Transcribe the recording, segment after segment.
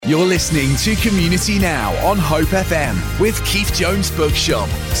You're listening to Community Now on Hope FM with Keith Jones Bookshop,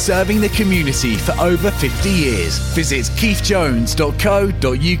 serving the community for over 50 years. Visit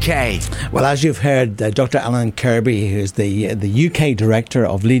keithjones.co.uk. Well, as you've heard, Dr. Alan Kirby, who's the UK Director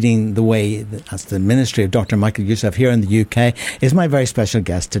of Leading the Way, that's the Ministry of Dr. Michael Youssef here in the UK, is my very special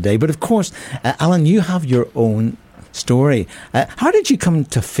guest today. But of course, Alan, you have your own story. How did you come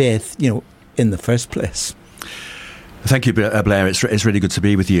to faith, in the first place? Thank you, Blair. It's really good to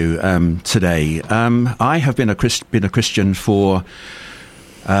be with you today. I have been a Christian for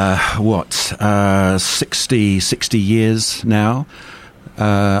 60 years now.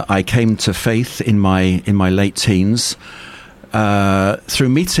 I came to faith in my late teens through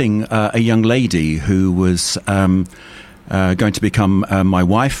meeting a young lady who was going to become my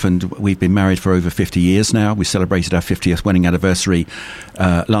wife, and we've been married for over 50 years now. We celebrated our 50th wedding anniversary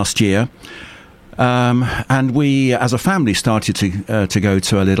last year. And we, as a family, started to go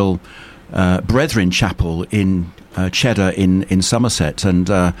to a little Brethren chapel in Cheddar in Somerset. And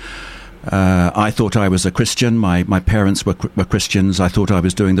I thought I was a Christian. My parents were Christians. I thought I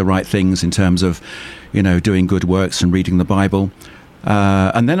was doing the right things in terms of, doing good works and reading the Bible.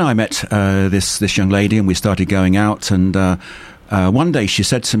 And then I met this young lady, and we started going out. And one day she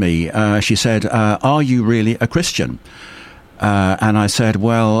said to me, "Are you really a Christian?" And I said,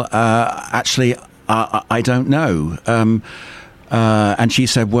 well, actually, I don't know. And she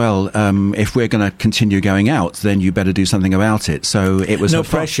said, well, if we're going to continue going out, then you better do something about it. So it was no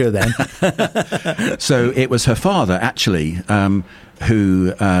pressure then. So it was her father, actually,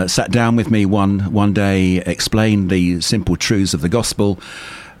 who sat down with me one day, explained the simple truths of the gospel,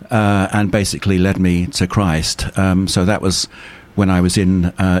 and basically led me to Christ. So that was when I was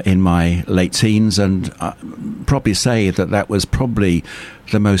in my late teens, and probably say that was probably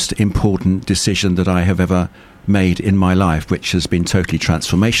the most important decision that I have ever made in my life, which has been totally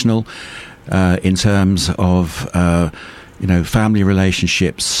transformational in terms of family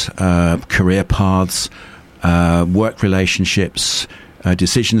relationships, career paths, work relationships,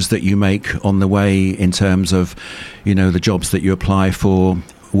 decisions that you make on the way in terms of the jobs that you apply for,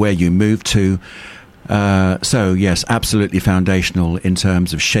 where you move to. So, yes, absolutely foundational in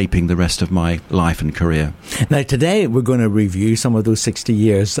terms of shaping the rest of my life and career. Now, today we're going to review some of those 60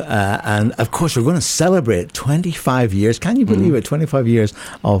 years. And, of course, we're going to celebrate 25 years. Can you believe it? 25 years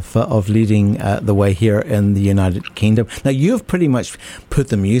of leading the way here in the United Kingdom. Now, you've pretty much put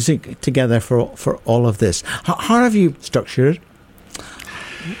the music together for all of this. How have you structured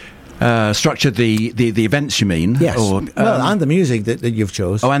it? Structured the events, you mean? Yes. And the music that you've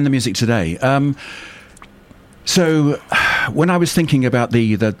chose. Oh, and the music today. So, when I was thinking about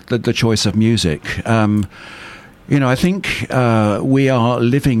the choice of music, I think we are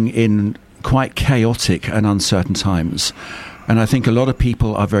living in quite chaotic and uncertain times, and I think a lot of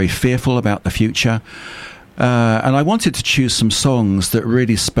people are very fearful about the future. And I wanted to choose some songs that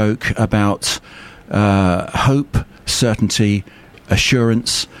really spoke about hope, certainty,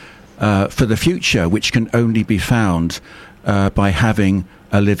 assurance for the future, which can only be found by having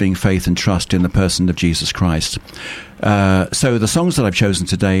a living faith and trust in the person of Jesus Christ. So the songs that I've chosen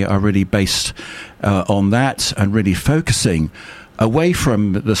today are really based on that, and really focusing away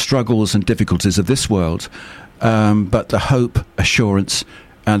from the struggles and difficulties of this world, but the hope, assurance,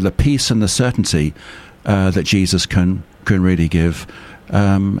 and the peace and the certainty that Jesus can really give.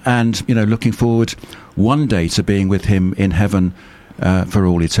 And, looking forward one day to being with him in heaven for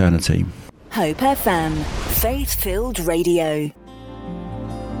all eternity. Hope FM, faith-filled radio.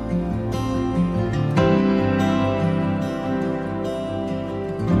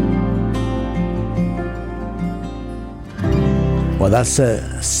 Well, that's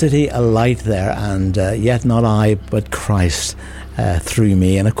a City Alight there, and yet not I, but Christ through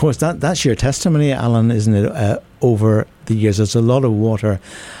me. And of course, that's your testimony, Alan, isn't it? Over the years, there's a lot of water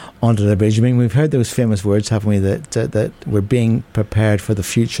under the bridge. I mean, we've heard those famous words, haven't we, that we're being prepared for the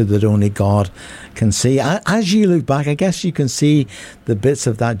future that only God can see. As you look back, I guess you can see the bits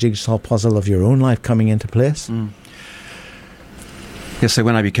of that jigsaw puzzle of your own life coming into place. Yes, so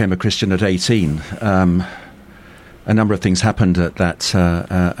when I became a Christian at 18, a number of things happened at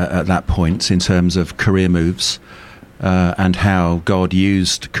that point in terms of career moves, and how God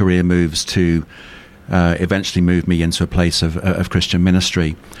used career moves to eventually move me into a place of Christian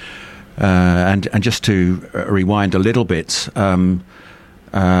ministry. And just to rewind a little bit, when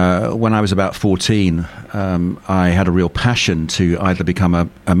I was about 14, I had a real passion to either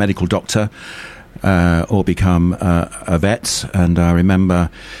become a medical doctor or become a vet. And I remember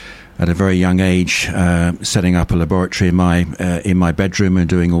at a very young age, setting up a laboratory in my bedroom and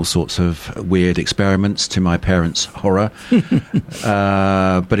doing all sorts of weird experiments, to my parents' horror.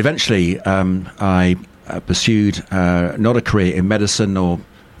 But eventually, I pursued not a career in medicine or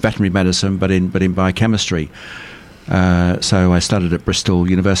veterinary medicine, but in biochemistry. So I studied at Bristol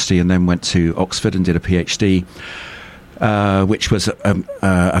University and then went to Oxford and did a PhD. Which was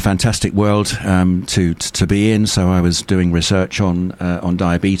a fantastic world to be in. So I was doing research on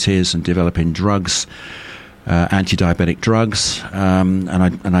diabetes and developing drugs, anti-diabetic drugs, and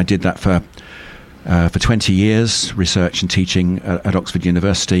I did that for 20 years, research and teaching at Oxford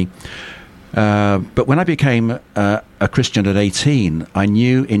University. But when I became a Christian at 18, I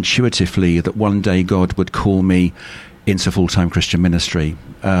knew intuitively that one day God would call me into full-time Christian ministry.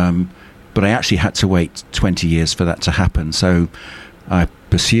 But I actually had to wait 20 years for that to happen. So I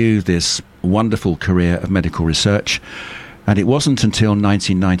pursued this wonderful career of medical research. And it wasn't until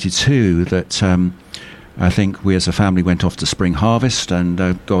 1992 that I think we as a family went off to spring harvest,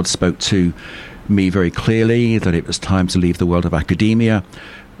 and God spoke to me very clearly that it was time to leave the world of academia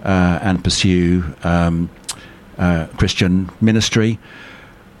and pursue Christian ministry.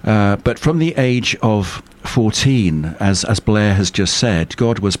 But from the age of 14, as Blair has just said,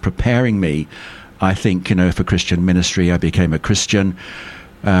 God was preparing me, I think, for Christian ministry. I became a Christian.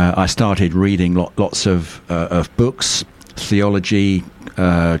 I started reading lots of books, theology,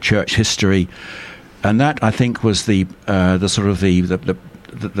 church history, and that, I think, was the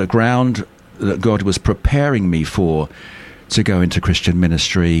ground that God was preparing me for to go into Christian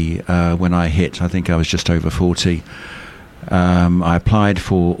ministry when I hit. I think I was just over 40. I applied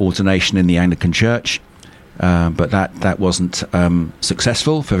for ordination in the Anglican Church, but that wasn't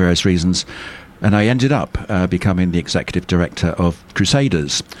successful for various reasons, and I ended up becoming the executive director of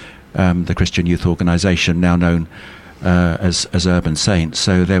Crusaders, the Christian youth organisation now known as Urban Saints.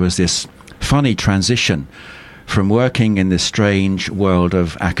 So there was this funny transition from working in this strange world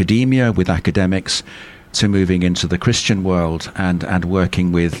of academia with academics to moving into the Christian world and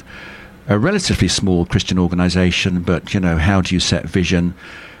working with a relatively small Christian organisation, but how do you set vision?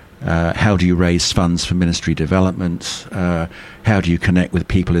 How do you raise funds for ministry development? How do you connect with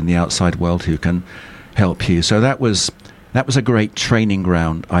people in the outside world who can help you? So that was a great training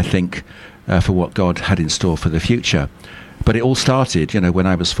ground, I think, for what God had in store for the future. But it all started, when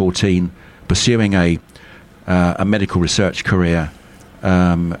I was 14, pursuing a medical research career,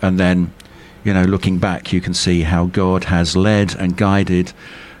 and then, looking back, you can see how God has led and guided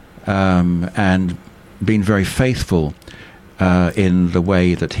and been very faithful in the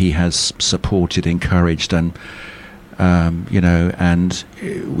way that he has supported, encouraged, and and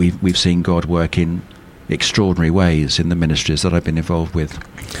we've seen God work in extraordinary ways in the ministries that I've been involved with.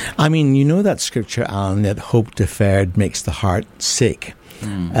 I mean, that scripture, Alan, that hope deferred makes the heart sick.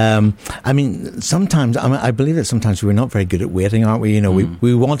 I mean, sometimes, I believe that sometimes we're not very good at waiting, aren't we?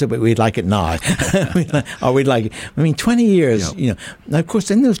 We want it, but we'd like it now. Or we'd like it. 20 years, Now, of course,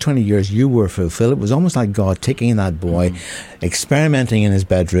 in those 20 years, you were fulfilled. It was almost like God taking that boy, experimenting in his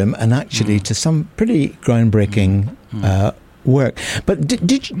bedroom, and actually to some pretty groundbreaking work. But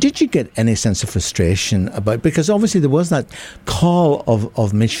did you get any sense of frustration about, because obviously there was that call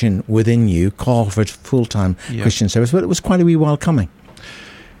of mission within you, call for full-time Christian service, but it was quite a wee while coming.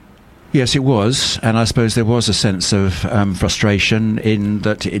 Yes, it was, and I suppose there was a sense of frustration in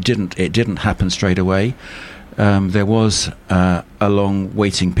that it didn't happen straight away. There was a long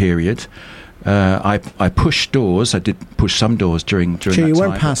waiting period. I pushed doors. I did push some doors during that time. So you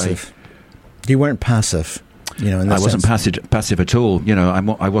weren't passive. You weren't passive. In that I wasn't passive at all.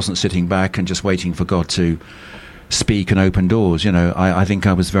 I wasn't sitting back and just waiting for God to speak and open doors. I think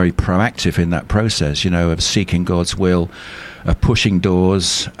I was very proactive in that process. Of seeking God's will, of pushing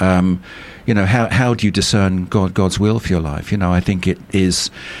doors. How do you discern God's will for your life? I think it is,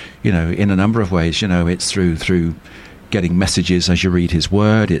 in a number of ways. It's through getting messages as you read His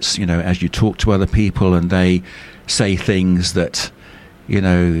Word. It's as you talk to other people and they say things that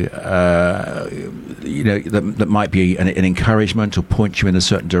that might be an encouragement or point you in a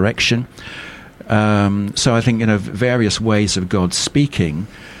certain direction. So I think various ways of God speaking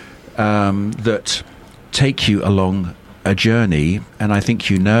that take you along a journey, and I think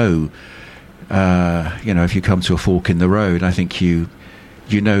if you come to a fork in the road, I think you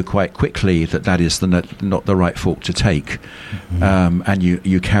quite quickly that is not the right fork to take, and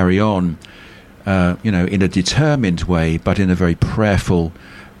you carry on, in a determined way, but in a very prayerful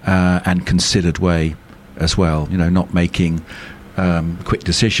and considered way as well. Not making quick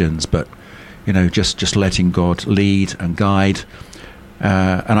decisions, but just letting God lead and guide.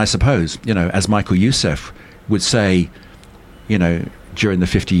 And I suppose, as Michael Youssef would say, during the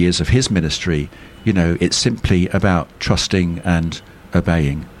 50 years of his ministry, it's simply about trusting and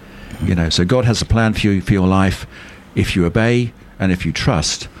obeying. So God has a plan for you, for your life. If you obey and if you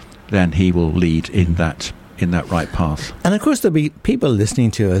trust, then he will lead in that right path. And of course, there'll be people listening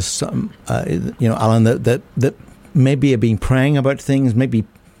to us, Alan, that maybe have been praying about things, maybe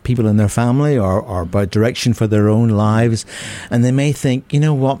people in their family or about direction for their own lives, and they may think, you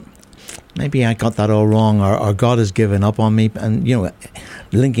know what, maybe I got that all wrong, or God has given up on me. And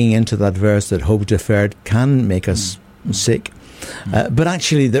linking into that verse that hope deferred can make us sick. But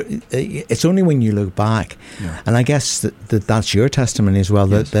actually, it's only when you look back, and I guess that's your testimony as well,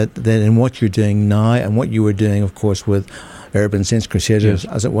 yes. that in what you're doing now and what you were doing, of course, with Urban Saints Crusaders,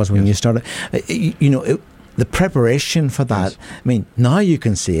 yes. as it was when you started, the preparation for that. Yes. I mean, now you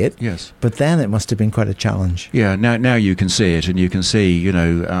can see it, yes. but then it must have been quite a challenge. Yeah, now you can see it, and you can see,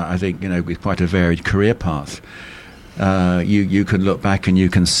 I think, with quite a varied career path, you can look back and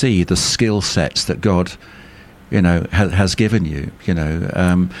you can see the skill sets that God has given you,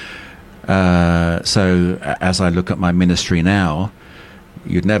 so as I look at my ministry now,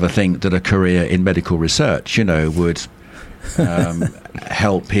 you'd never think that a career in medical research, would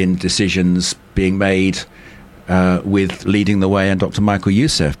help in decisions being made with Leading the Way and Dr. Michael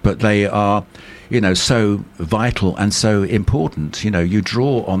Youssef, but they are, so vital and so important. You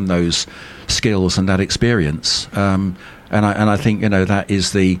draw on those skills and that experience, and I think that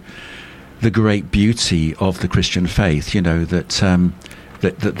is the great beauty of the Christian faith,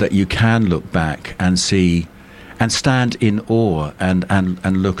 that you can look back and see and stand in awe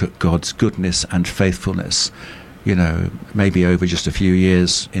and look at God's goodness and faithfulness, maybe over just a few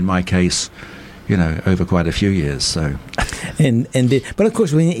years, in my case, over quite a few years. So, indeed. But of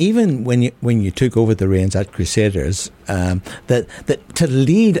course, when you took over the reins at Crusaders, that to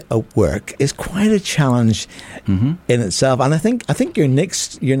lead a work is quite a challenge in itself. And I think your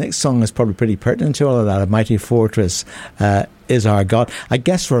next song is probably pretty pertinent to all of that. A Mighty Fortress is our God. I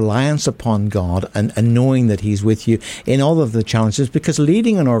guess reliance upon God and knowing that He's with you in all of the challenges, because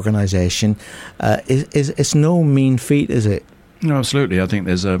leading an organisation is no mean feat, is it? No, absolutely. I think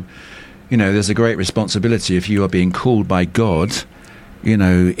there's a great responsibility if you are being called by God,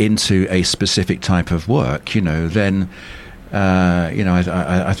 into a specific type of work, then,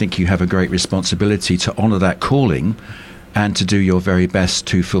 I think you have a great responsibility to honour that calling and to do your very best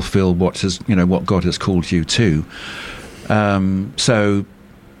to fulfil what God has called you to. So,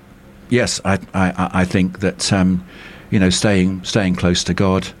 yes, I think that, staying close to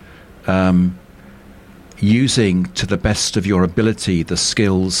God, using to the best of your ability the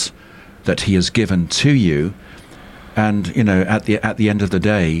skills that He has given to you, and at the end of the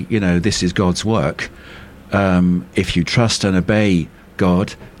day, this is God's work. If you trust and obey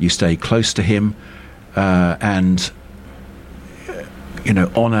God, you stay close to Him, and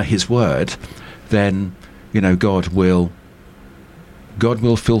honor His word, then God will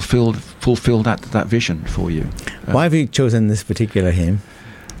fulfill that vision for you. Why have you chosen this particular hymn?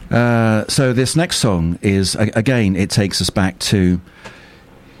 So this next song is, again, it takes us back to,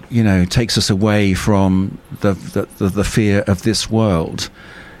 takes us away from the fear of this world,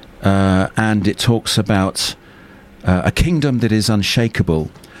 and it talks about a kingdom that is unshakable,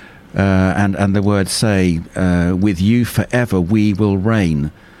 and the words say, with you forever we will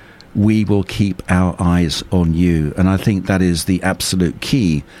reign, we will keep our eyes on you. And I think that is the absolute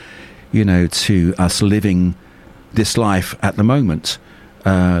key, to us living this life at the moment,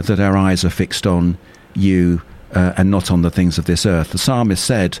 that our eyes are fixed on you, and not on the things of this earth. The psalmist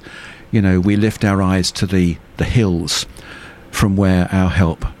said, we lift our eyes to the hills from where our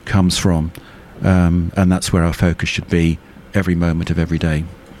help comes from, and that's where our focus should be every moment of every day.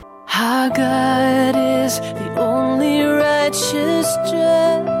 Our God is the only righteous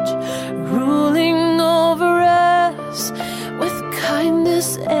judge, ruling over us with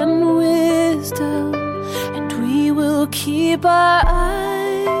kindness and wisdom, and we will keep our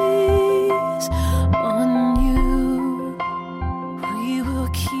eyes on you. We will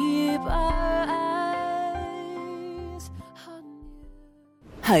keep our eyes on you.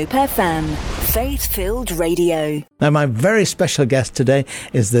 Hope FM, faith-filled radio. Now, my very special guest today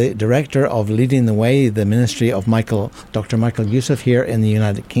is the director of Leading the Way, the ministry of Dr. Michael Youssef here in the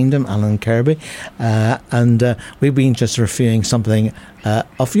United Kingdom, Alan Kirby. And we've been just reviewing something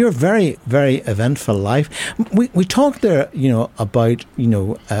of your very, very eventful life. We talked there, about,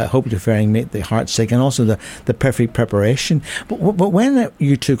 hope deferring, make the heart sick, and also the perfect preparation. But when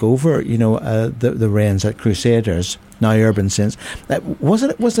you took over, the reins at Crusaders, now Urban Saints, was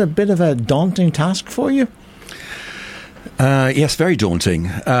it a bit of a daunting task for you? Yes, very daunting,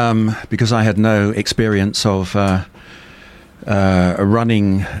 because I had no experience of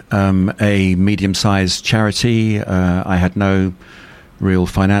running a medium-sized charity. I had no real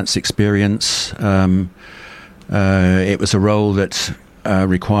finance experience. It was a role that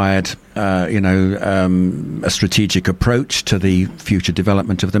required, a strategic approach to the future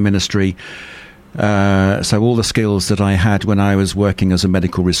development of the ministry. So all the skills that I had when I was working as a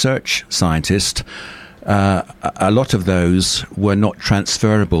medical research scientist, a lot of those were not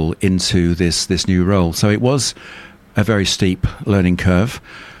transferable into this new role. So it was a very steep learning curve.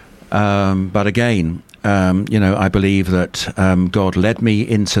 But again, I believe that God led me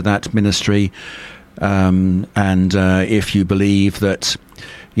into that ministry. And if you believe that,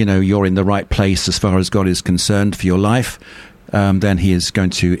 you're in the right place as far as God is concerned for your life, then He is going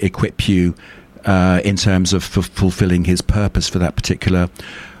to equip you in terms of fulfilling His purpose for that particular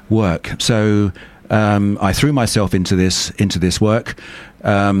work. So I threw myself into this work,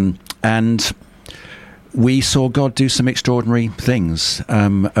 and we saw God do some extraordinary things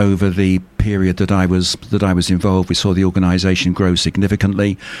over the period that I was involved. We saw the organisation grow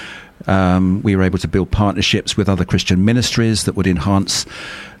significantly. We were able to build partnerships with other Christian ministries that would enhance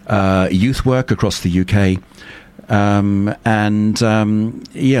youth work across the UK.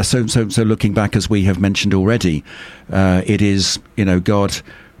 So looking back, as we have mentioned already, it is, God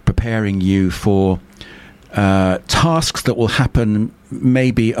preparing you for tasks that will happen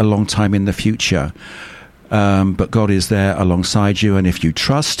maybe a long time in the future. But God is there alongside you, and if you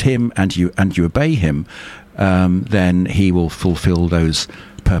trust Him and you obey Him, then He will fulfill those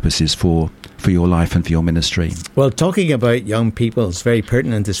purposes for your life and for your ministry. Well, talking about young people is very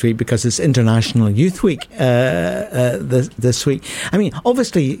pertinent this week because it's International Youth Week this week. I mean,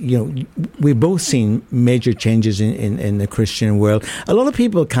 obviously, we've both seen major changes in the Christian world. A lot of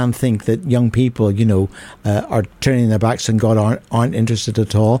people can think that young people, are turning their backs on God, aren't interested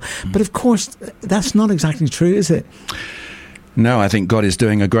at all. But of course, that's not exactly true, is it? No, I think God is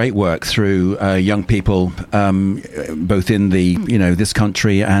doing a great work through young people, both in this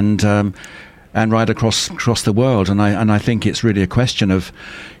country and right across the world. And I think it's really a question of,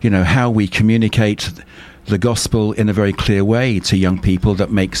 how we communicate the gospel in a very clear way to young people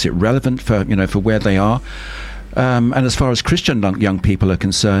that makes it relevant for where they are. And as far as Christian young people are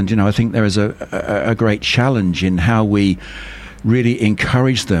concerned, I think there is a great challenge in how we really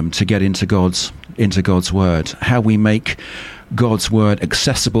encourage them to get into God's word, how we make God's word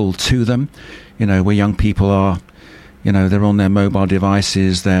accessible to them, where young people are, they're on their mobile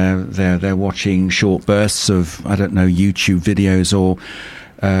devices, they're watching short bursts of, YouTube videos or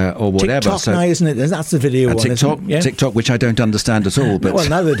whatever. TikTok now, isn't it? That's the video one, TikTok, isn't it? Yeah. TikTok, which I don't understand at all. But well,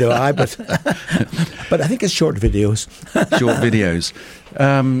 neither do I, but I think it's short videos. Short videos.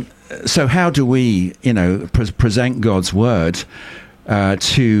 So how do we, present God's word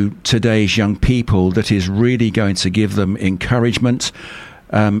to today's young people that is really going to give them encouragement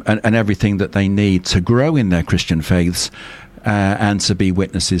and everything that they need to grow in their Christian faiths and to be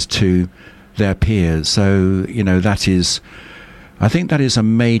witnesses to their peers? So, I think that is a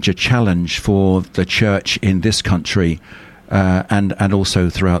major challenge for the church in this country and also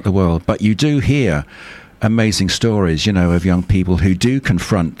throughout the world. But you do hear amazing stories, of young people who do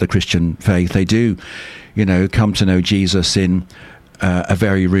confront the Christian faith. They do, come to know Jesus in a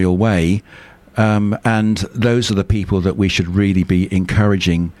very real way. And those are the people that we should really be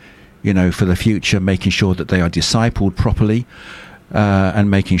encouraging, for the future, making sure that they are discipled properly and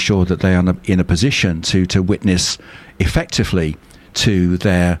making sure that they are in a position to witness effectively to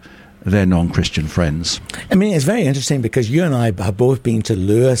their non-Christian friends. I mean, it's very interesting because you and I have both been to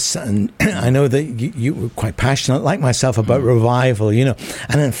Lewis, and I know that you were quite passionate, like myself, about revival, And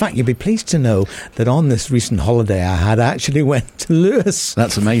in fact, you'd be pleased to know that on this recent holiday I actually went to Lewis.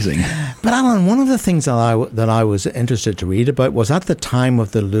 That's amazing. But Alan, one of the things that I was interested to read about was at the time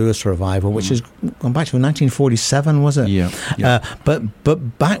of the Lewis revival, which is going back to 1947, was it? Yeah.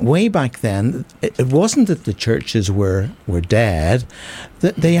 But way back then, it wasn't that the churches were dead.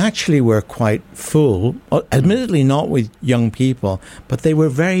 That they actually were quite full, admittedly not with young people, but they were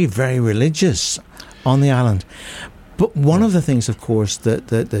very, very religious on the island. But one of the things, of course,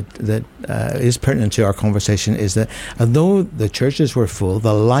 that is pertinent to our conversation is that although the churches were full,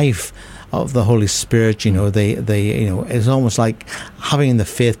 the life of the Holy Spirit, they it's almost like having the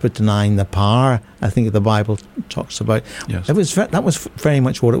faith but denying the power. I think the Bible talks about. Yes. That was very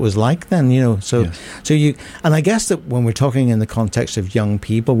much what it was like then, So, yes. So and I guess that when we're talking in the context of young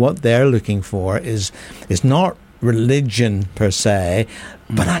people, what they're looking for is not religion per se,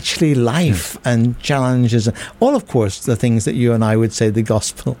 but actually life and challenges. All, of course, the things that you and I would say the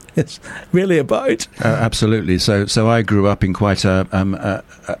gospel is really about. Absolutely. So I grew up in quite a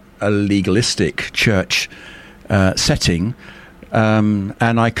legalistic church setting, And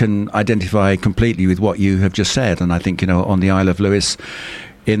I can identify completely with what you have just said. And I think, on the Isle of Lewis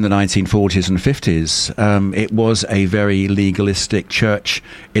in the 1940s and 50s, it was a very legalistic church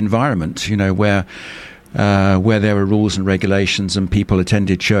environment, where there were rules and regulations, and people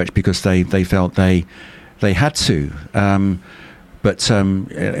attended church because they felt they had to. But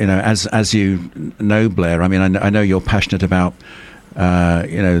as you know, Blair, I mean, I know you're passionate about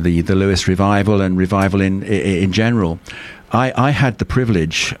the Lewis revival and revival in general. I had the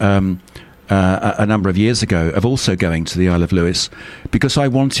privilege a number of years ago of also going to the Isle of Lewis because I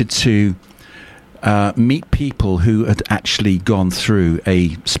wanted to meet people who had actually gone through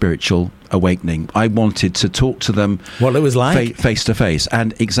a spiritual awakening. I wanted to talk to them what it was like face to face,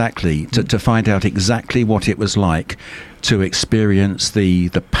 and exactly to find out exactly what it was like to experience the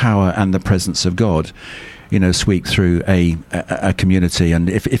power and the presence of God, sweep through a community. And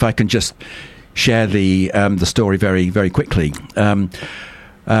if I can just share the story very, very quickly. So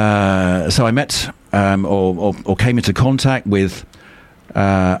I met or came into contact with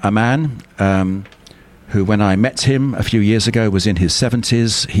a man who, when I met him a few years ago, was in his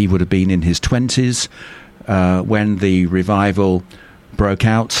 70s. He would have been in his 20s when the revival broke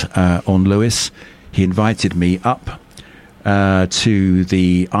out on Lewis. He invited me up to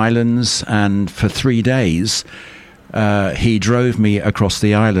the islands, and for 3 days he drove me across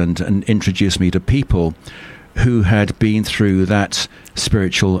the island and introduced me to people who had been through that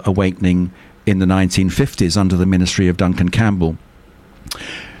spiritual awakening in the 1950s under the ministry of Duncan Campbell.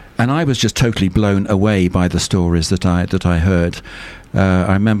 And I was just totally blown away by the stories that I heard.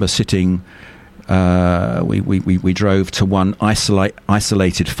 I remember sitting. We drove to one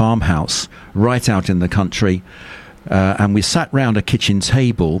isolated farmhouse right out in the country, and we sat round a kitchen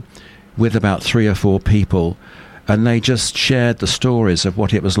table with about 3 or 4 people, and they just shared the stories of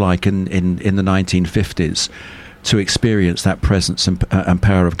what it was like in the 1950s to experience that presence and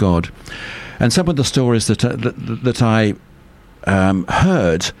power of God. And some of the stories that I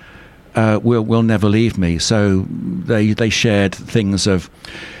heard will never leave me. So they shared things of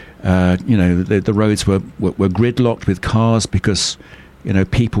the roads were gridlocked with cars because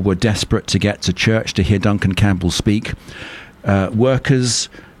people were desperate to get to church to hear Duncan Campbell speak. Workers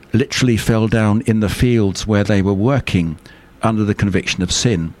literally fell down in the fields where they were working under the conviction of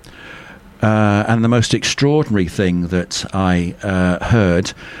sin. And the most extraordinary thing that I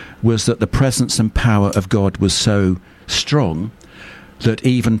heard was that the presence and power of God was so strong that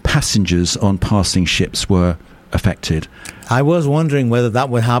even passengers on passing ships were affected. I was wondering whether that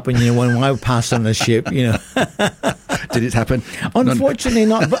would happen, when I passed on a ship, Did it happen? Unfortunately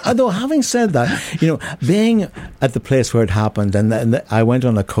not. But although having said that, being at the place where it happened, and I went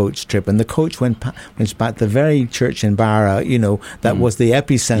on a coach trip, and the coach went back to the very church in Barra, that was the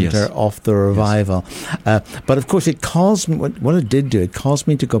epicenter of the revival. Yes. But of course, it caused me, what it did do, it caused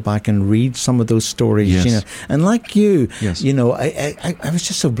me to go back and read some of those stories, And like you, I was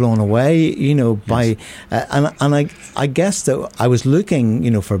just so blown away, by, and I guess that I was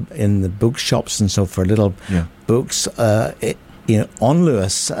looking, for in the bookshops and so for little books, on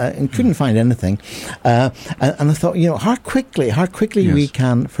Lewis, and couldn't find anything. And I thought, how quickly we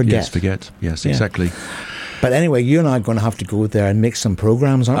can forget. Yes, forget. Yes, exactly. But anyway, you and I are going to have to go there and make some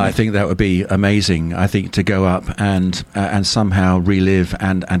programs, aren't we? I think that would be amazing. I think to go up and somehow relive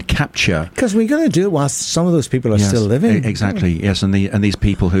and capture. Because we're going to do it whilst some of those people are still living. Exactly. Yes, and these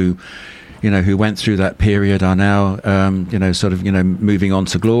people who went through that period are now, moving on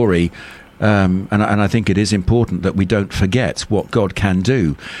to glory. And I think it is important that we don't forget what God can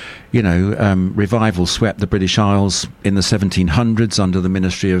do. Revival swept the British Isles in the 1700s under the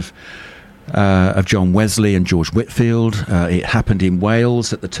ministry of John Wesley and George Whitefield. It happened in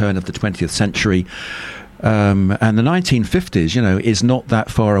Wales at the turn of the 20th century. And the 1950s, is not that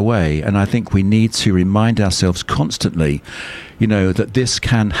far away. And I think we need to remind ourselves constantly, that this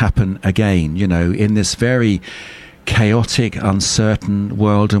can happen again, in this very chaotic, uncertain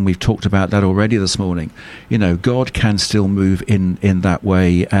world. And we've talked about that already this morning. God can still move in that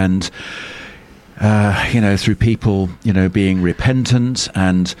way. And, through people, being repentant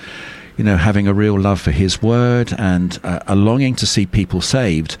and, having a real love for his word and a longing to see people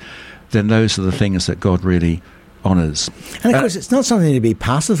saved, then those are the things that God really honours. And of course, it's not something to be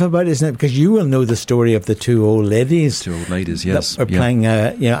passive about, isn't it? Because you will know the story of the two old ladies. Yes. That are playing,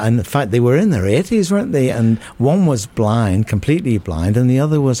 and in fact, they were in their 80s, weren't they? And one was blind, completely blind, and the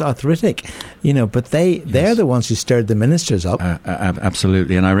other was arthritic. But they're the ones who stirred the ministers up.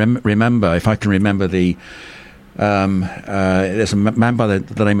 Absolutely. And I remember, if I can remember the... there's a man by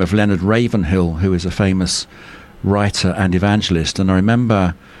the name of Leonard Ravenhill, who is a famous writer and evangelist, and I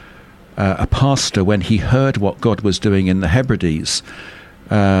remember a pastor, when he heard what God was doing in the Hebrides,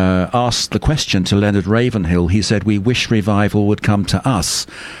 asked the question to Leonard Ravenhill. He said, "We wish revival would come to us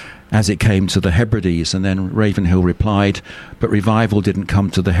as it came to the Hebrides." And then Ravenhill replied, "But revival didn't come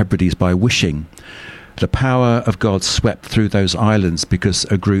to the Hebrides by wishing. The power of God swept through those islands because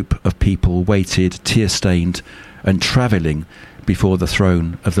a group of people waited, tear-stained and travelling before the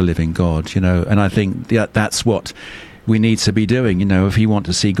throne of the living God." And I think that's what we need to be doing. If we want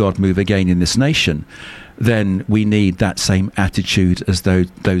to see God move again in this nation, then we need that same attitude as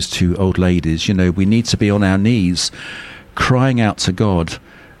those two old ladies. We need to be on our knees crying out to God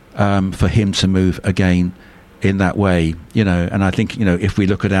for him to move again in that way. And I think, if we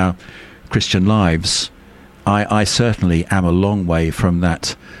look at our Christian lives, I certainly am a long way from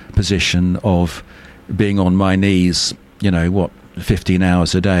that position of being on my knees, 15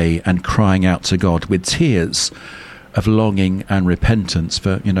 hours a day and crying out to God with tears of longing and repentance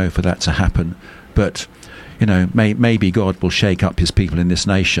for that to happen. But maybe God will shake up his people in this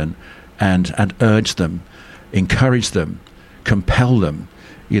nation and urge them, encourage them, compel them,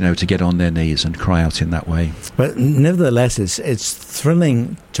 to get on their knees and cry out in that way. But nevertheless, it's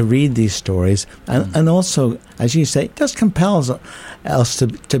thrilling to read these stories, and also, as you say, it just compels us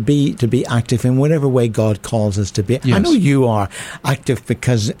to be active in whatever way God calls us to be. Yes. I know you are active,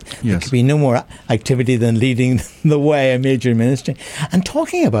 because there could be no more activity than leading the way, a major ministry. And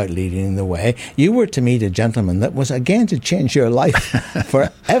talking about leading the way, you were to meet a gentleman that was again to change your life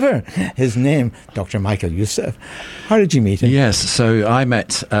forever. His name, Dr. Michael Youssef. How did you meet him? Yes, so I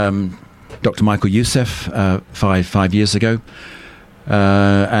met Dr. Michael Youssef 5 years ago,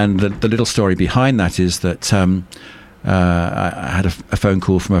 and the little story behind that is that I had a phone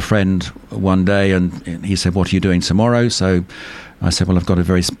call from a friend one day, and he said, "What are you doing tomorrow?" So I said, "Well, I've got a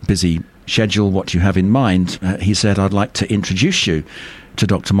very busy schedule. What do you have in mind?" He said, "I'd like to introduce you to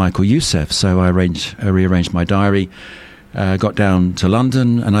Dr. Michael Youssef." So I rearranged my diary, got down to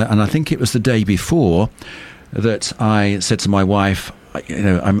London, and I think it was the day before that I said to my wife,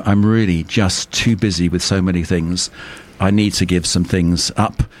 I'm really just too busy with so many things. I need to give some things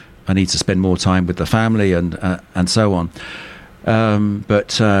up. I need to spend more time with the family and so on.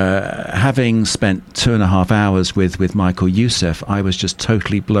 But having spent 2.5 hours with Michael Youssef, I was just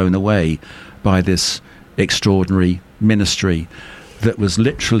totally blown away by this extraordinary ministry that was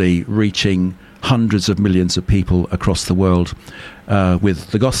literally reaching hundreds of millions of people across the world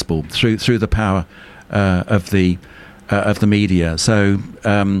with the gospel through the power of the media. So,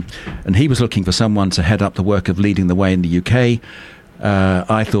 and he was looking for someone to head up the work of leading the way in the UK.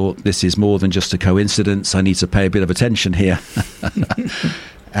 I thought, this is more than just a coincidence. I need to pay a bit of attention here.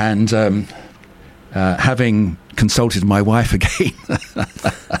 And having consulted my wife again,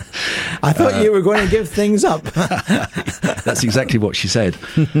 I thought you were going to give things up. That's exactly what she said.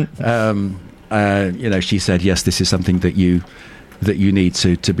 She said, "Yes, this is something that you need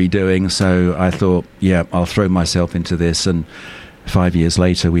to be doing." So I thought, yeah, I'll throw myself into this. And 5 years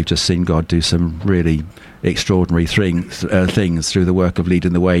later, we've just seen God do some really extraordinary things through the work of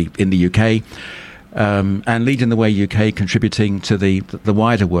Leading the Way in the UK, and Leading the Way UK contributing to the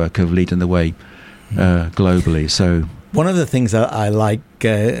wider work of Leading the Way globally. So one of the things that I like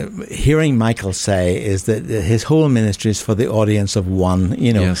hearing Michael say is that his whole ministry is for the audience of one,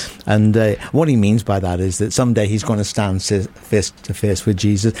 Yes. And what he means by that is that someday he's going to stand face to face with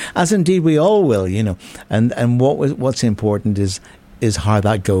Jesus, as indeed we all will, and what's important is how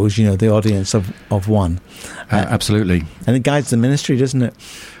that goes, the audience of one. Absolutely. And it guides the ministry, doesn't it?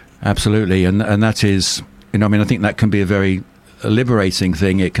 Absolutely. And that is, I think that can be a very liberating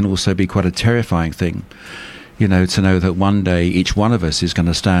thing. It can also be quite a terrifying thing. To know that one day each one of us is going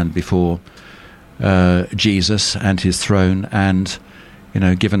to stand before Jesus and his throne and,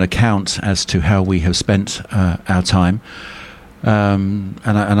 give an account as to how we have spent our time. And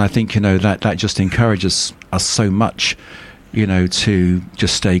I think, that just encourages us so much, to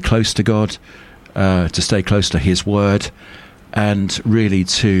just stay close to God, to stay close to his word, and really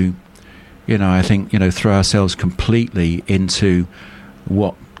to, I think, throw ourselves completely into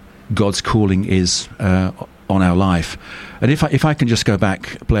what God's calling is on our life. And if I can just go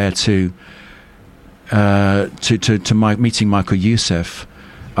back, Blair, to meeting Michael Youssef,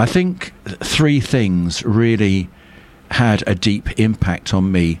 I think 3 things really had a deep impact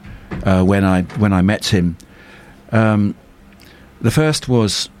on me when I met him. The first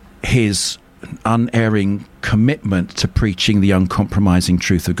was his unerring commitment to preaching the uncompromising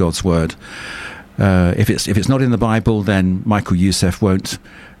truth of God's word. If it's not in the Bible, then Michael Youssef won't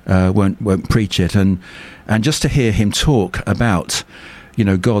preach it, and just to hear him talk about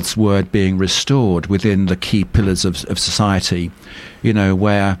God's word being restored within the key pillars of society,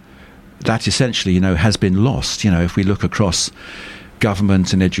 where that essentially, has been lost. If we look across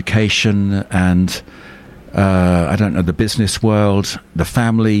government and education and the business world, the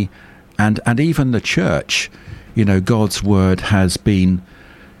family, and even the church, God's word has been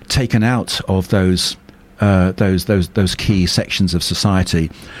taken out of those key sections of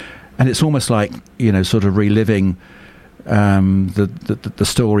society, and it's almost like sort of reliving the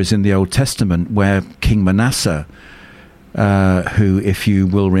stories in the Old Testament where King Manasseh, who, if you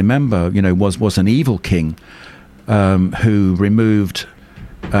will remember, was an evil king who removed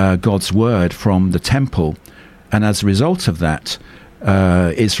God's word from the temple, and as a result of that,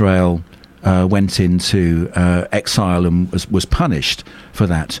 Israel went into exile and was punished for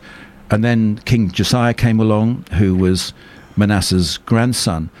that. And then King Josiah came along, who was Manasseh's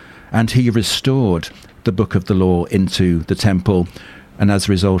grandson, and he restored the book of the law into the temple. And as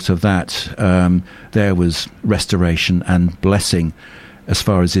a result of that, there was restoration and blessing as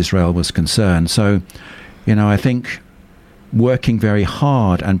far as Israel was concerned. So, I think working very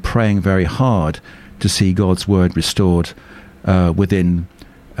hard and praying very hard to see God's word restored within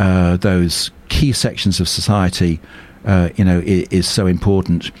those key sections of society, is so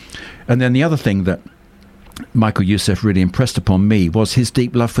important. And then the other thing that Michael Youssef really impressed upon me was his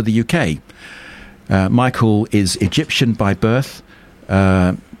deep love for the UK. Michael is Egyptian by birth,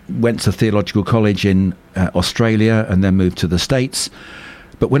 went to theological college in Australia and then moved to the States.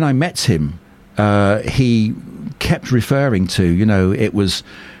 But when I met him, he kept referring to, it was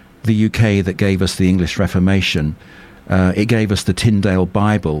the UK that gave us the English Reformation. It gave us the Tyndale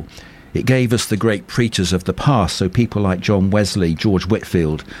Bible. It gave us the great preachers of the past, so people like John Wesley, George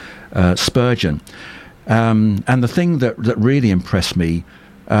Whitefield, Spurgeon. And the thing that really impressed me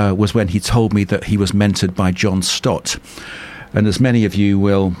was when he told me that he was mentored by John Stott. And as many of you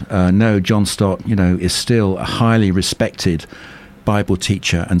will know, John Stott, is still a highly respected Bible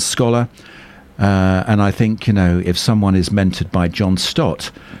teacher and scholar. And I think, if someone is mentored by John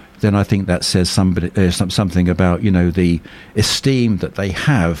Stott, then I think that says something about, the esteem that they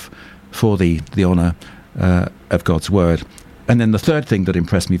have for the honour of God's word. And then the third thing that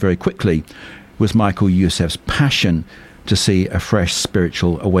impressed me very quickly was Michael Youssef's passion to see a fresh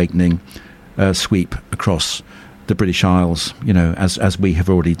spiritual awakening sweep across the British Isles, as we have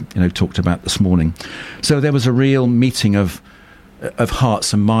already talked about this morning. So there was a real meeting of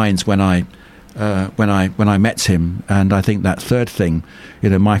hearts and minds when I met him. And I think that third thing,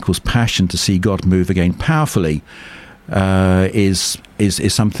 Michael's passion to see God move again powerfully, is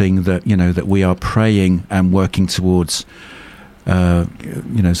something that that we are praying and working towards,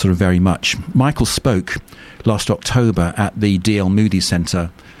 sort of very much. Michael spoke last October at the D.L. Moody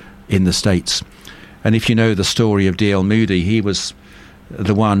Centre in the States, and if you know the story of D.L. Moody, he was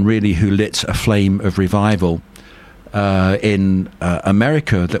the one really who lit a flame of revival in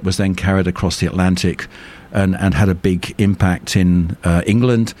America that was then carried across the Atlantic and had a big impact in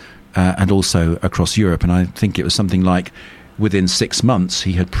England and also across Europe. And I think it was something like within 6 months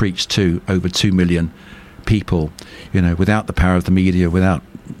he had preached to over 2 million people, without the power of the media, without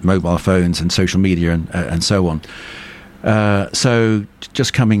mobile phones and social media and so on. So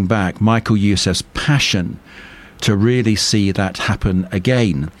just coming back, Michael Youssef's passion to really see that happen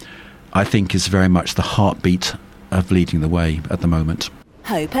again, I think is very much the heartbeat of Leading the Way at the moment.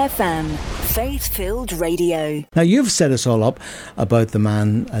 Hope FM, faith-filled radio. Now, you've set us all up about the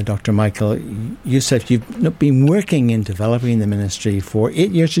man, Dr. Michael Youssef. You've been working in developing the ministry for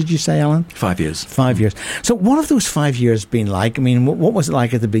 8 years, did you say, Alan? 5 years. 5 years. So what have those 5 years been like? I mean, what was it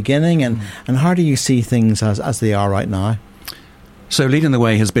like at the beginning, and how do you see things as they are right now? So Leading the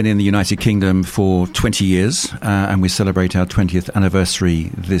Way has been in the United Kingdom for 20 years, and we celebrate our 20th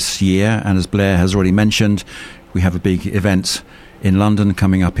anniversary this year. And as Blair has already mentioned, we have a big event in London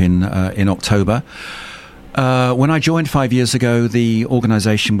coming up in October. When I joined 5 years ago, the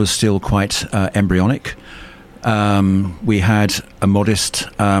organisation was still quite embryonic. We had a modest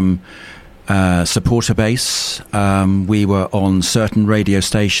supporter base. We were on certain radio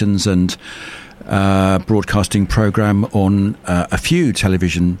stations and broadcasting programme on a few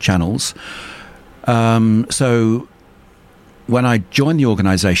television channels. So when I joined the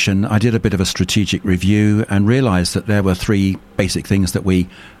organisation, I did a bit of a strategic review and realised that there were three basic things that we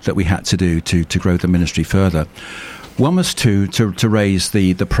had to do to grow the ministry further. One was to raise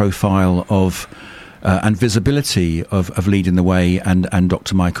the profile of and visibility of Leading the Way and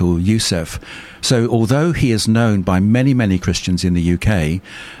Dr. Michael Youssef. So although he is known by many, many Christians in the UK,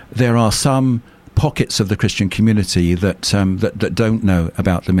 there are some pockets of the Christian community that don't know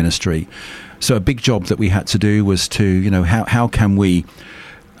about the ministry. So a big job that we had to do was to, how can we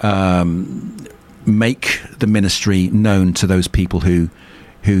make the ministry known to those people who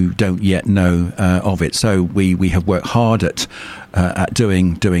who don't yet know of it. So we have worked hard at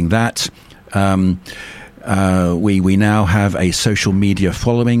doing that. We now have a social media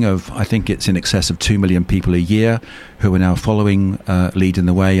following of, I think it's in excess of 2 million people a year who are now following Leading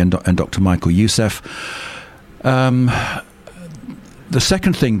the Way and Dr. Michael Youssef. The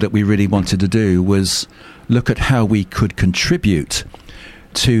second thing that we really wanted to do was look at how we could contribute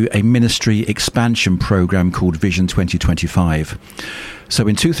to a ministry expansion program called Vision 2025. So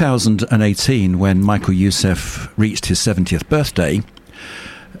in 2018, when Michael Youssef reached his 70th birthday,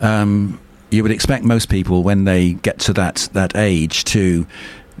 you would expect most people, when they get to that age, to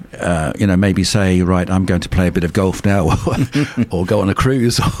maybe say, right, I'm going to play a bit of golf now, or go on a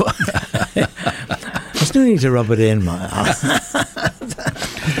cruise. There's no need to rub it in,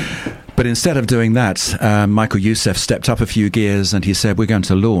 But instead of doing that, Michael Youssef stepped up a few gears and he said, we're going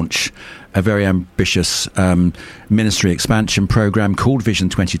to launch a very ambitious ministry expansion program called Vision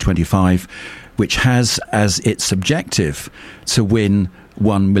 2025, which has as its objective to win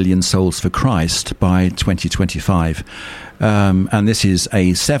 1 million souls for Christ by 2025. And this is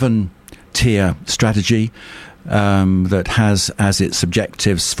a 7-tier strategy that has as its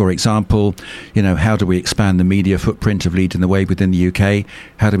objectives, for example, how do we expand the media footprint of Leading the Way within the UK?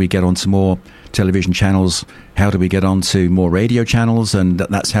 How do we get onto more television channels? How do we get onto more radio channels? And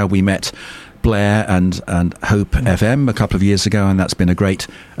that's how we met Blair and Hope FM a couple of years ago, and that's been a great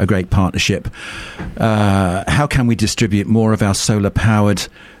partnership. How can we distribute more of our solar-powered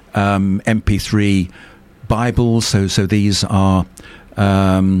MP3 Bibles? So these are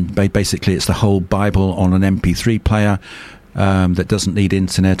basically it's the whole Bible on an MP3 player that doesn't need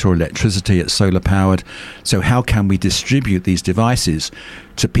internet or electricity. It's solar powered. So how can we distribute these devices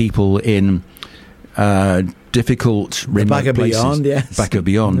to people in difficult remote places, back of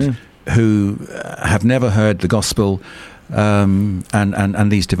beyond, who have never heard the gospel,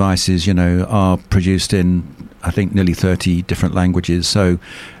 and these devices, are produced in, I think, nearly 30 different languages, so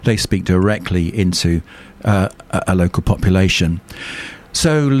they speak directly into a local population.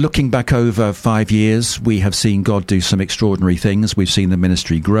 So looking back over 5 years, we have seen God do some extraordinary things. We've seen the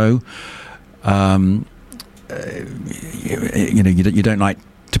ministry grow. You don't like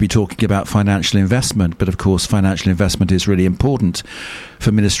to be talking about financial investment, but of course financial investment is really important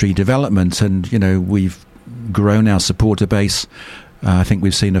for ministry development, and we've grown our supporter base. I think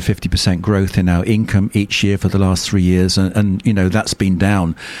we've seen a 50% growth in our income each year for the last 3 years, and that's been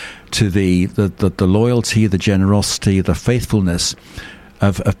down to the loyalty, the generosity, the faithfulness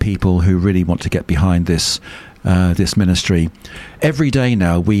of people who really want to get behind this ministry. Every day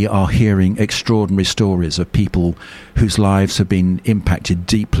now we are hearing extraordinary stories of people whose lives have been impacted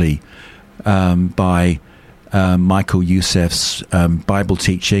deeply by Michael Youssef's Bible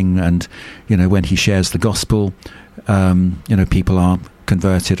teaching, and when he shares the gospel, people are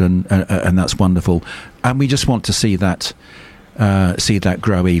converted, and that's wonderful. And we just want to see that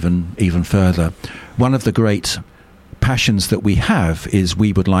grow even further. One of the great passions that we have is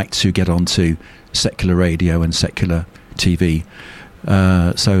we would like to get onto secular radio and secular TV,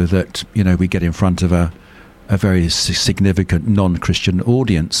 so that we get in front of a very significant non-Christian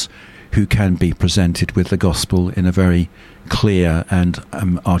audience who can be presented with the gospel in a very clear and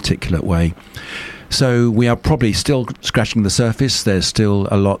articulate way. So we are probably still scratching the surface. There's still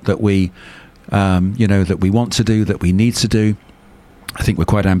a lot that we that we want to do, that we need to do. I think we're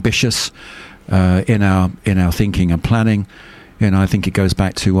quite ambitious in our thinking and planning. I think it goes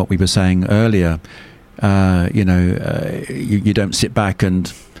back to what we were saying earlier. You don't sit back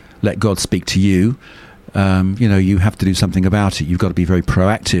and let God speak to you. You have to do something about it. You've got to be very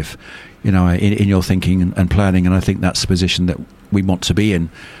proactive, in your thinking and planning. And I think that's the position that we want to be in.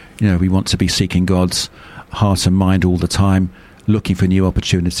 We want to be seeking God's heart and mind all the time, looking for new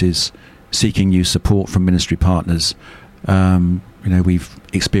opportunities, seeking new support from ministry partners. We've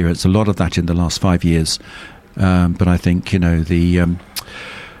experienced a lot of that in the last 5 years. But I think,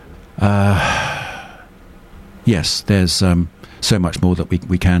 yes, there's so much more that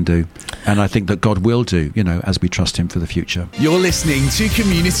we can do. And I think that God will do, as we trust him for the future. You're listening to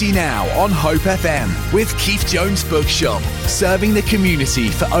Community Now on Hope FM with Keith Jones Bookshop, serving the community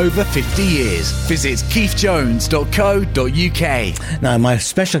for over 50 years. Visit keithjones.co.uk. Now, my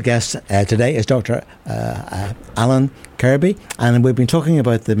special guest today is Dr. Alan Kirby, and we've been talking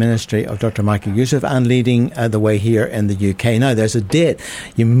about the ministry of Dr. Michael Youssef and Leading the Way here in the UK. Now, there's a date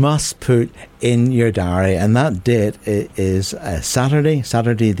you must put in your diary, and that date is Saturday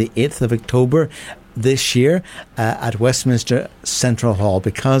the 8th of October this year at Westminster Central Hall,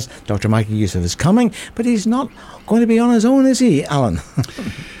 because Dr. Michael Youssef is coming, but he's not going to be on his own, is he, Alan?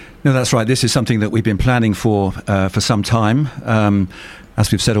 No, that's right. This is something that we've been planning for some time.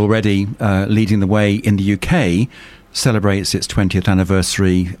 as we've said already, Leading the Way in the UK celebrates its 20th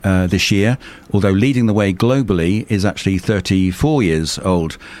anniversary this year, although Leading the Way globally is actually 34 years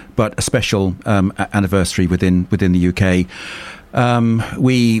old, but a special anniversary within the UK.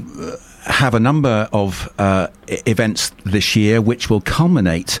 We have a number of events this year which will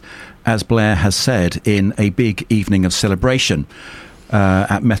culminate, as Blair has said, in a big evening of celebration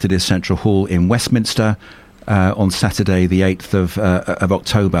at Methodist Central Hall in Westminster on Saturday the 8th of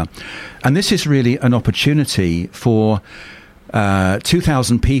October. And this is really an opportunity for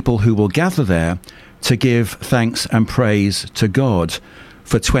 2,000 people who will gather there to give thanks and praise to God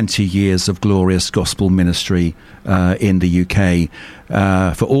for 20 years of glorious gospel ministry in the UK,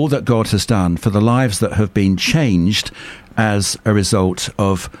 for all that God has done, for the lives that have been changed as a result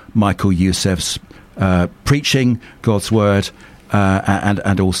of Michael Youssef's preaching God's word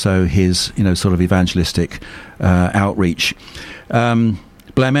and also his sort of evangelistic outreach.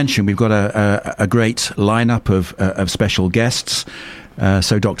 Blair mentioned we've got a great lineup of special guests.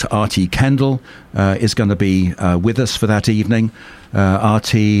 So Dr. R.T. Kendall is going to be with us for that evening.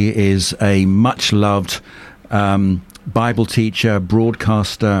 R.T. is a much-loved Bible teacher,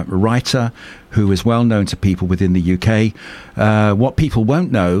 broadcaster, writer who is well known to people within the UK. What people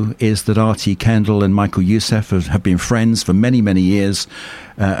won't know is that R.T. Kendall and Michael Youssef have been friends for many, many years,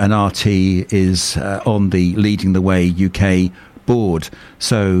 and R.T. is on the Leading the Way UK board.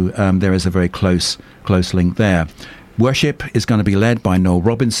 So there is a very close link there. Worship is going to be led by Noel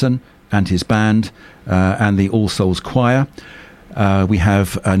Robinson and his band and the All Souls Choir. We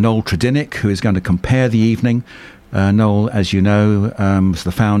have Noel Tredinnick, who is going to compare the evening. Noel, as you know, was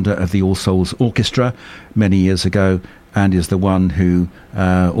the founder of the All Souls Orchestra many years ago and is the one who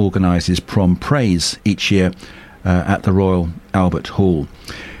organises Prom Praise each year at the Royal Albert Hall.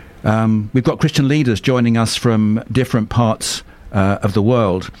 We've got Christian leaders joining us from different parts of the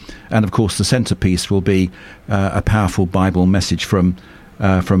world, and of course the centrepiece will be a powerful Bible message from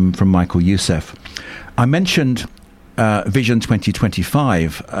Michael Youssef. I mentioned Vision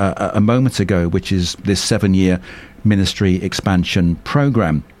 2025 a moment ago, which is this 7-year ministry expansion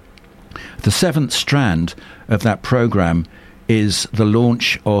program. The seventh strand of that program is the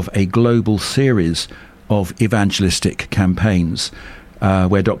launch of a global series of evangelistic campaigns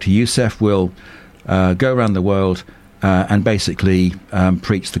where Dr. Youssef will go around the world and basically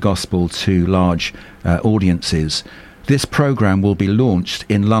preach the gospel to large audiences. This program will be launched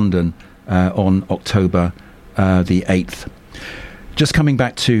in London on October the 8th. Just coming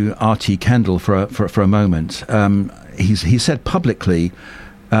back to R.T. Kendall for a moment, he said publicly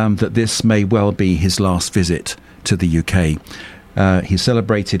that this may well be his last visit to the UK. He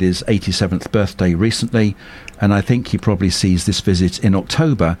celebrated his 87th birthday recently, and I think he probably sees this visit in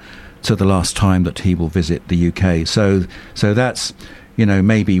October to the last time that he will visit the UK. So that's,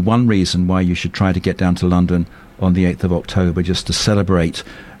 maybe one reason why you should try to get down to London on the 8th of October, just to celebrate,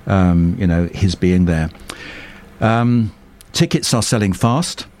 his being there. Tickets are selling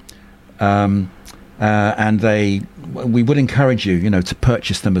fast, and we would encourage you, to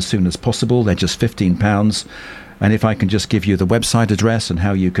purchase them as soon as possible. They're just £15. And if I can just give you the website address and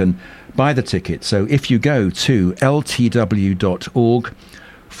how you can buy the ticket. So if you go to ltw.org/UK,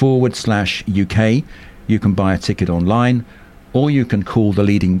 you can buy a ticket online, or you can call the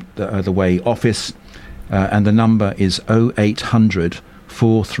Leading the Way office, and the number is 0800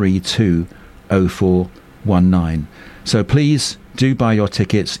 432 0419. So please do buy your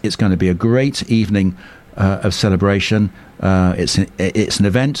tickets. It's going to be a great evening of celebration. It's an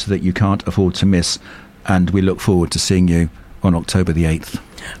event that you can't afford to miss, and we look forward to seeing you on October the 8th.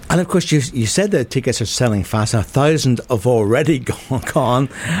 And of course, you said that tickets are selling fast. 1,000 have already gone,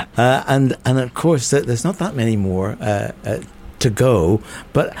 and of course there's not that many more to go.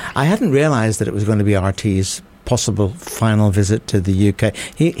 But I hadn't realised that it was going to be RT's possible final visit to the UK.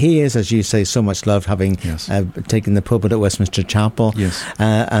 He is, as you say, so much loved, having taken the pulpit at Westminster Chapel. Yes.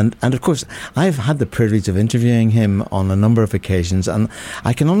 And of course, I've had the privilege of interviewing him on a number of occasions, and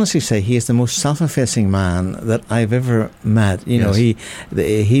I can honestly say he is the most self-effacing man that I've ever met.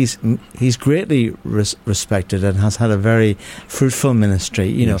 He's greatly respected and has had a very fruitful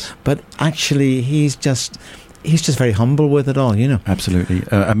ministry. But actually, he's just very humble with it all, Absolutely.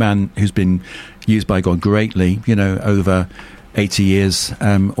 A man who's been used by God greatly, over 80 years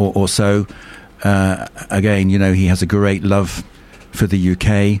or so. Again, he has a great love for the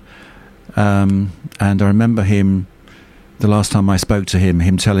UK. And I remember him, the last time I spoke to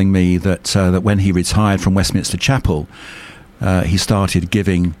him telling me that when he retired from Westminster Chapel, he started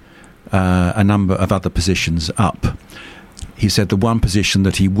giving a number of other positions up. He said the one position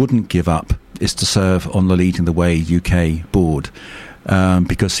that he wouldn't give up is to serve on the Leading the Way UK board.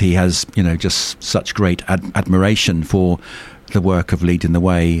 because he has, just such great admiration for the work of Leading the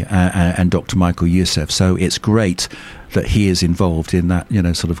Way and Dr. Michael Youssef. So it's great that he is involved in that,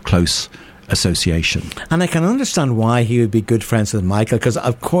 sort of close association. And I can understand why he would be good friends with Michael, because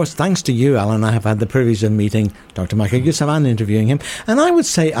of course, thanks to you, Alan, I have had the privilege of meeting Dr. Michael Youssef and interviewing him, and I would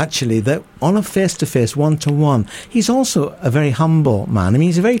say actually that on a face-to-face, one-to-one, he's also a very humble man. I mean,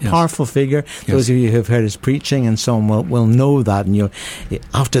 he's a very powerful figure. Those of you who have heard his preaching and so on will know that, and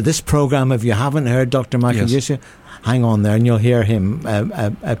after this programme, if you haven't heard Dr. Michael Youssef, hang on there and you'll hear him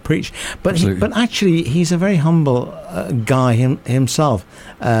preach. But actually, he's a very humble guy himself.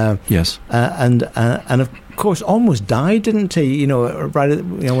 And of course, almost died, didn't he?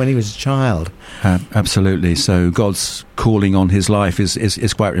 When he was a child. Absolutely. So God's calling on his life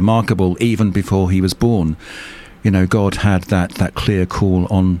is quite remarkable. Even before he was born, God had that clear call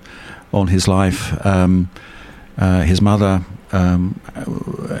on his life. His mother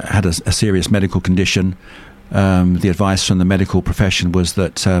had a serious medical condition. The advice from the medical profession was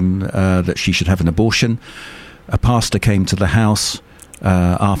that she should have an abortion. A pastor came to the house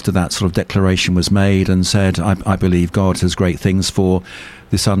after that sort of declaration was made and said, I believe God has great things for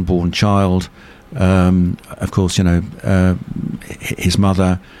this unborn child. Of course, his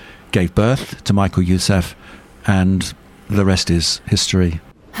mother gave birth to Michael Youssef, and the rest is history.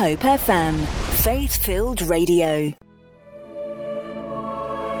 Hope FM, faith-filled radio.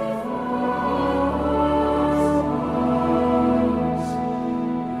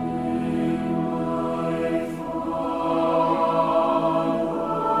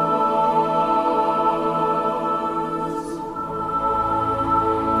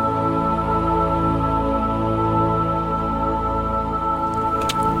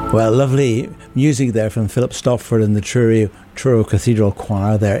 Well, lovely music there from Philip Stopford and the Truro Cathedral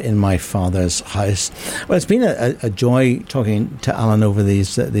Choir there in my father's house. Well, it's been a joy talking to Alan over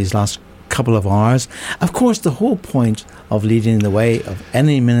these last couple of hours. Of course, the whole point of Leading the Way of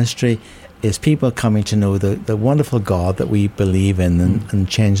any ministry is people coming to know the wonderful God that we believe in and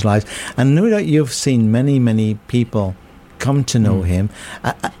change lives. And no doubt you've seen many, many people come to know him.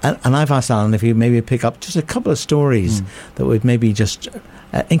 And I've asked Alan if he'd maybe pick up just a couple of stories that would maybe just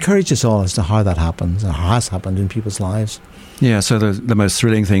encourage us all as to how that happens or has happened in people's lives. Yeah, so the most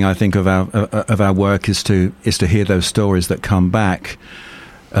thrilling thing I think of our work is to hear those stories that come back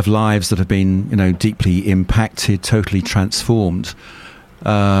of lives that have been deeply impacted, totally transformed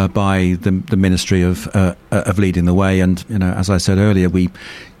by the ministry of Leading the Way. And as I said earlier, we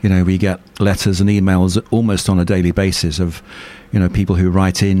get letters and emails almost on a daily basis of people who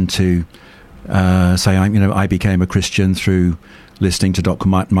write in to say I became a Christian through listening to Dr.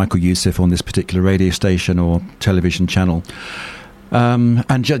 Michael Youssef on this particular radio station or television channel.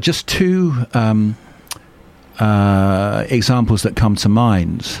 And just two examples that come to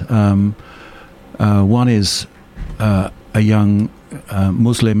mind. One is a young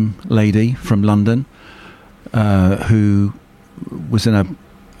Muslim lady from London who was in a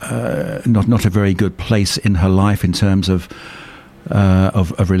not a very good place in her life in terms of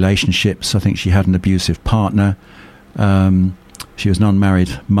relationships. I think she had an abusive partner. She was an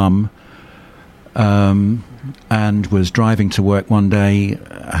unmarried mum, and was driving to work one day,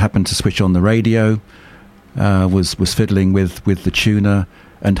 happened to switch on the radio, was fiddling with the tuner,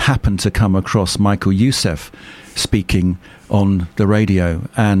 and happened to come across Michael Youssef speaking on the radio.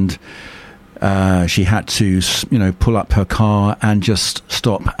 And she had to, pull up her car and just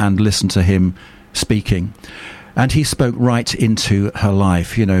stop and listen to him speaking. And he spoke right into her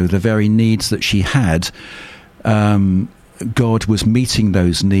life, the very needs that she had. God was meeting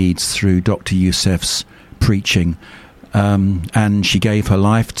those needs through Dr. Youssef's preaching. And she gave her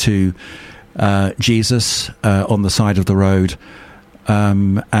life to Jesus on the side of the road.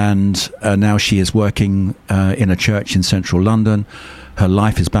 And now she is working in a church in central London. Her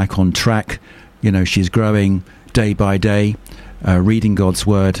life is back on track. She's growing day by day, reading God's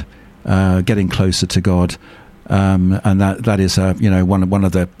word, getting closer to God. And that is one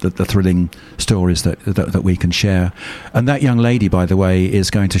of the thrilling stories that we can share. And that young lady, by the way, is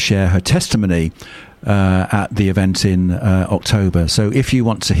going to share her testimony at the event in October. So if you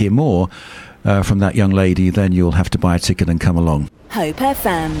want to hear more from that young lady, then you'll have to buy a ticket and come along. Hope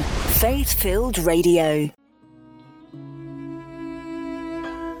FM, faith-filled radio.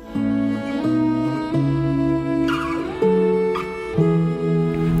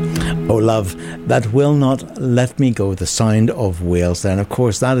 Oh, love, that will not let me go, the sound of Wales there. And of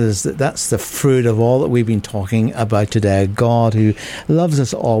course, that's the fruit of all that we've been talking about today. A God who loves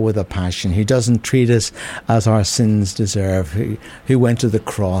us all with a passion, who doesn't treat us as our sins deserve, who went to the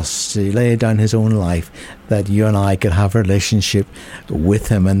cross to lay down his own life that you and I could have a relationship with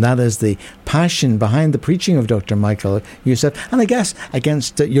him. And that is the passion behind the preaching of Dr. Michael Youssef, and I guess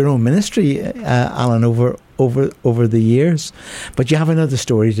against your own ministry, Alan, over the years. But you have another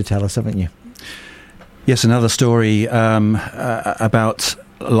story to tell us, haven't you? Yes, another story about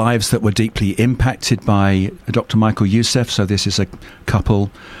lives that were deeply impacted by Dr. Michael Youssef. So this is a couple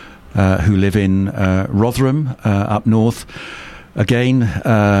who live in Rotherham up north. Again,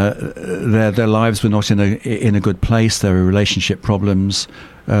 their lives were not in a good place. There were relationship problems.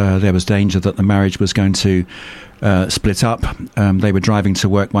 There was danger that the marriage was going to split up. They were driving to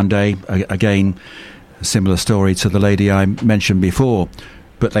work one day. Again, similar story to the lady I mentioned before,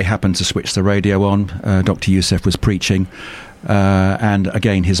 but they happened to switch the radio on. Dr. Youssef was preaching, and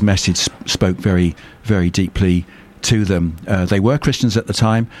again his message spoke very, very deeply to them. They were Christians at the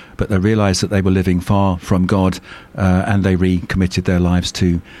time, but they realised that they were living far from God, and they recommitted their lives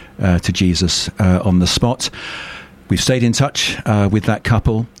to Jesus on the spot. We've stayed in touch with that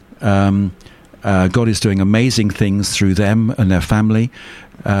couple. God is doing amazing things through them and their family.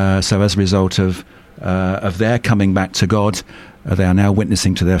 So as a result of their coming back to God, they are now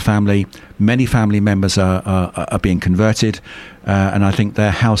witnessing to their family. Many family members are being converted, and I think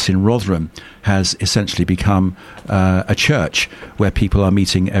their house in Rotherham has essentially become a church where people are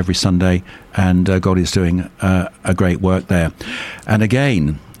meeting every Sunday, and God is doing a great work there. And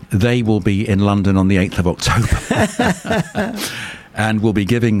again, they will be in London on the 8th of October and will be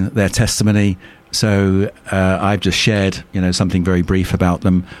giving their testimony. So I've just shared, something very brief about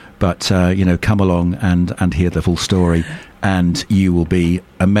them, but come along and hear the full story, and you will be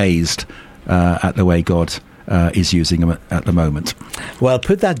amazed at the way God is using them at the moment. Well,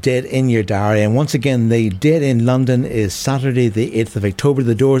 put that date in your diary. And once again, the date in London is Saturday the 8th of October.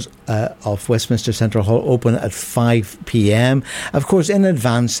 The doors of Westminster Central Hall open at 5 p.m. Of course, in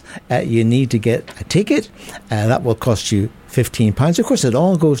advance, you need to get a ticket. That will cost you £15. Of course, it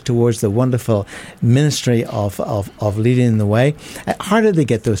all goes towards the wonderful ministry of leading the way. How do they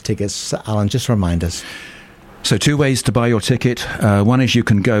get those tickets, Alan? Just remind us. So 2 ways to buy your ticket. One is you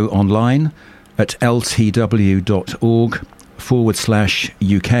can go online at ltw.org/UK,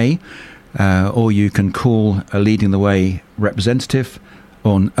 or you can call a Leading the Way representative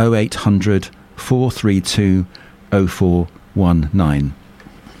on 0800 432 0419.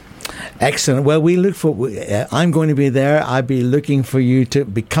 Excellent. Well, we look for. I'm going to be there. I'll be looking for you to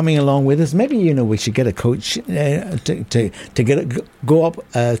be coming along with us. Maybe we should get a coach to go up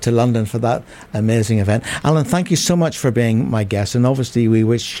to London for that amazing event. Alan, thank you so much for being my guest, and obviously we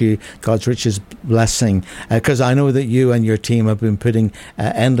wish you God's richest blessing, because I know that you and your team have been putting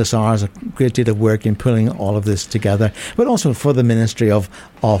endless hours, a great deal of work in pulling all of this together, but also for the ministry of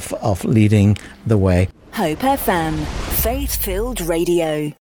leading the way. Hope FM, faith-filled radio.